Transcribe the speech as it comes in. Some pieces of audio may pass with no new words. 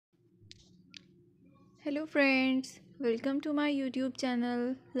Hello friends, welcome to my YouTube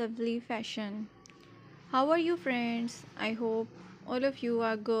channel Lovely Fashion. How are you friends? I hope all of you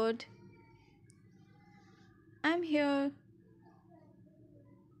are good. I'm here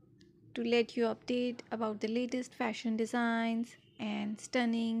to let you update about the latest fashion designs and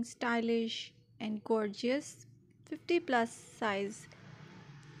stunning, stylish and gorgeous 50 plus size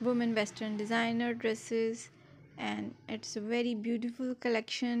women western designer dresses, and it's a very beautiful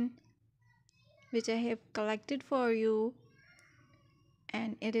collection which I have collected for you,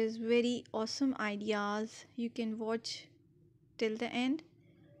 and it is very awesome ideas. You can watch till the end.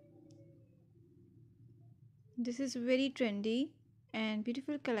 This is very trendy and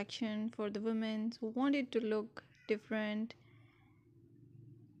beautiful collection for the women who want it to look different.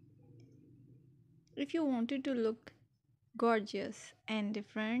 If you wanted to look gorgeous and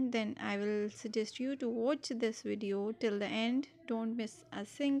different, then I will suggest you to watch this video till the end. Don't miss a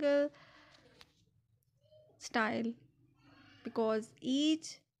single style, because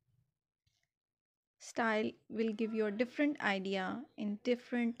each style will give you a different idea in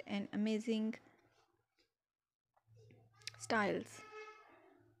different and amazing styles.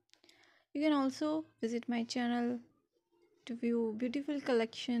 You can also visit my channel to view beautiful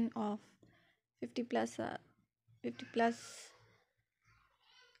collection of 50 plus 50 plus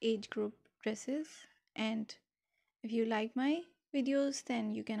age group dresses. And if you like my videos,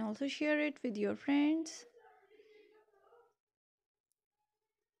 then you can also share it with your friends.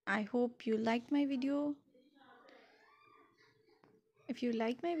 I hope you like my video. If you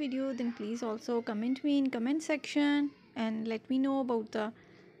like my video, then please also comment me in comment section and let me know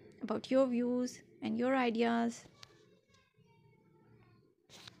about your views and your ideas,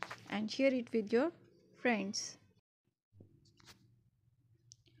 and share it with your friends.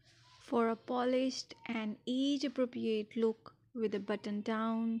 For a polished and age appropriate look with a button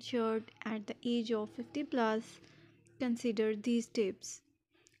down shirt at the age of 50 plus, consider these tips.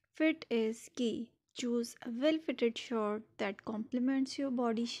 Fit is key. Choose a well fitted shirt that complements your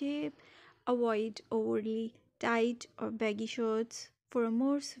body shape. Avoid overly tight or baggy shirts for a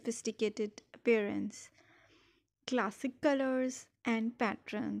more sophisticated appearance. Classic colors and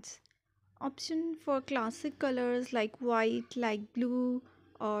patterns. Option for classic colors like white, light blue,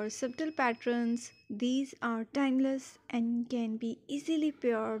 or subtle patterns. These are timeless and can be easily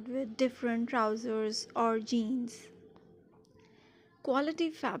paired with different trousers or jeans. Quality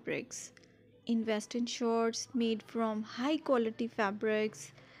fabrics. Invest in shorts made from high quality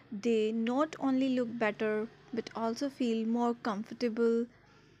fabrics. They not only look better but also feel more comfortable.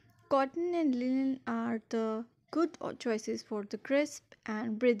 Cotton and linen are the good choices for the crisp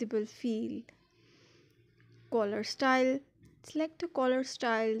and breathable feel. Collar style. Select a collar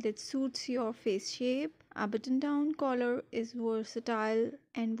style that suits your face shape. A button down collar is versatile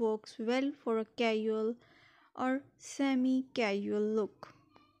and works well for a casual or semi casual look.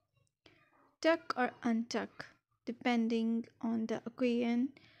 Tuck or untuck, depending on the occasion.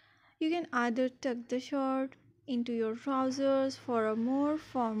 You can either tuck the shirt into your trousers for a more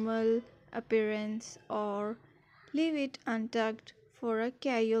formal appearance or leave it untucked for a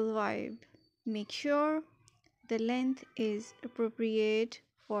casual vibe. Make sure the length is appropriate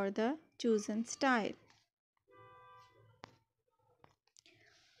for the chosen style.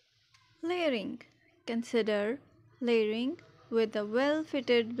 Layering. Consider layering with a well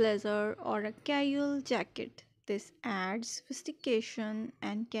fitted blazer or a casual jacket. This adds sophistication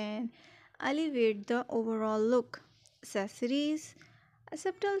and can elevate the overall look. Accessories. A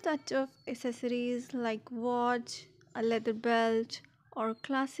subtle touch of accessories like watch, a leather belt, or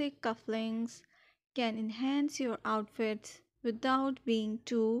classic cufflinks can enhance your outfits without being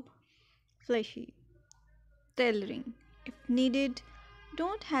too flashy. Tailoring. If needed,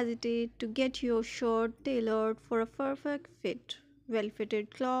 don't hesitate to get your shirt tailored for a perfect fit. Well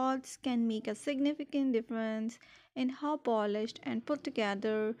fitted clothes can make a significant difference in how polished and put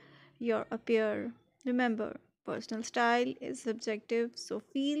together you appear. Remember, personal style is subjective, so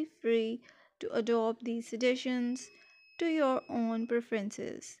feel free to adopt these suggestions to your own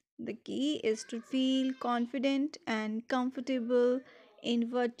preferences. The key is to feel confident and comfortable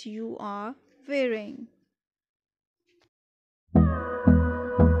in what you are wearing.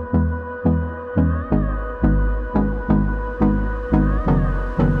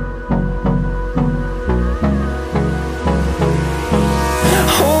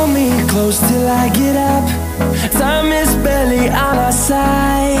 Hold me close till I get up. Time is barely on our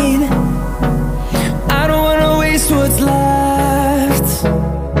side. I don't wanna waste what's left.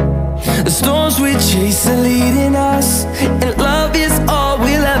 The storms we chase are leading us, and love is all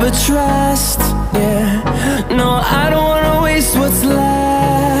we'll ever trust. Yeah, no, I don't wanna waste what's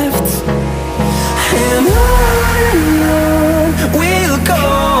left. And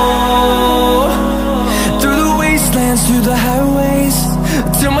the highways,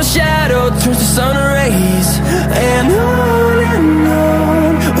 till my shadow turns to sun rays. And on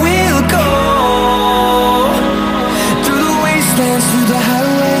we'll go, through the wastelands, through the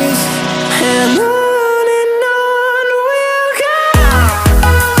highways. And on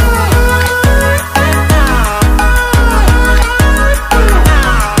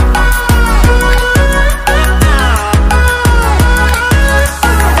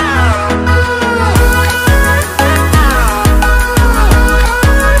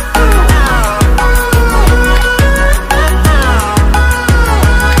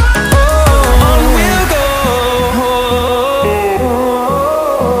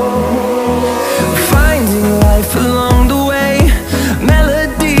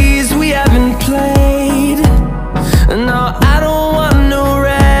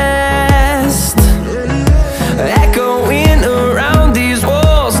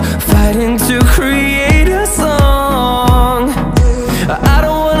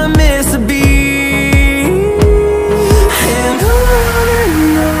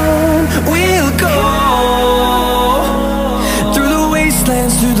we'll go.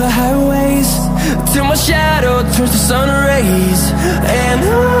 Through the highways, till my shadow turns to sun rays. And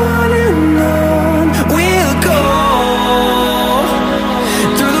on we'll go,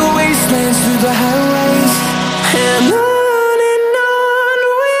 through the wastelands, through the highways. And on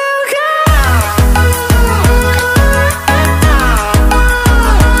we'll go.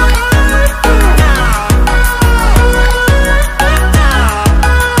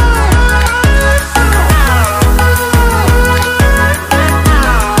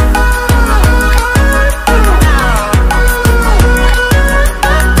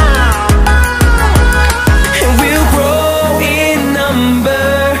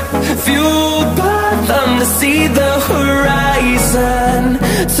 See the horizon,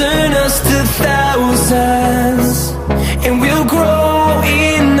 turn us to thousands.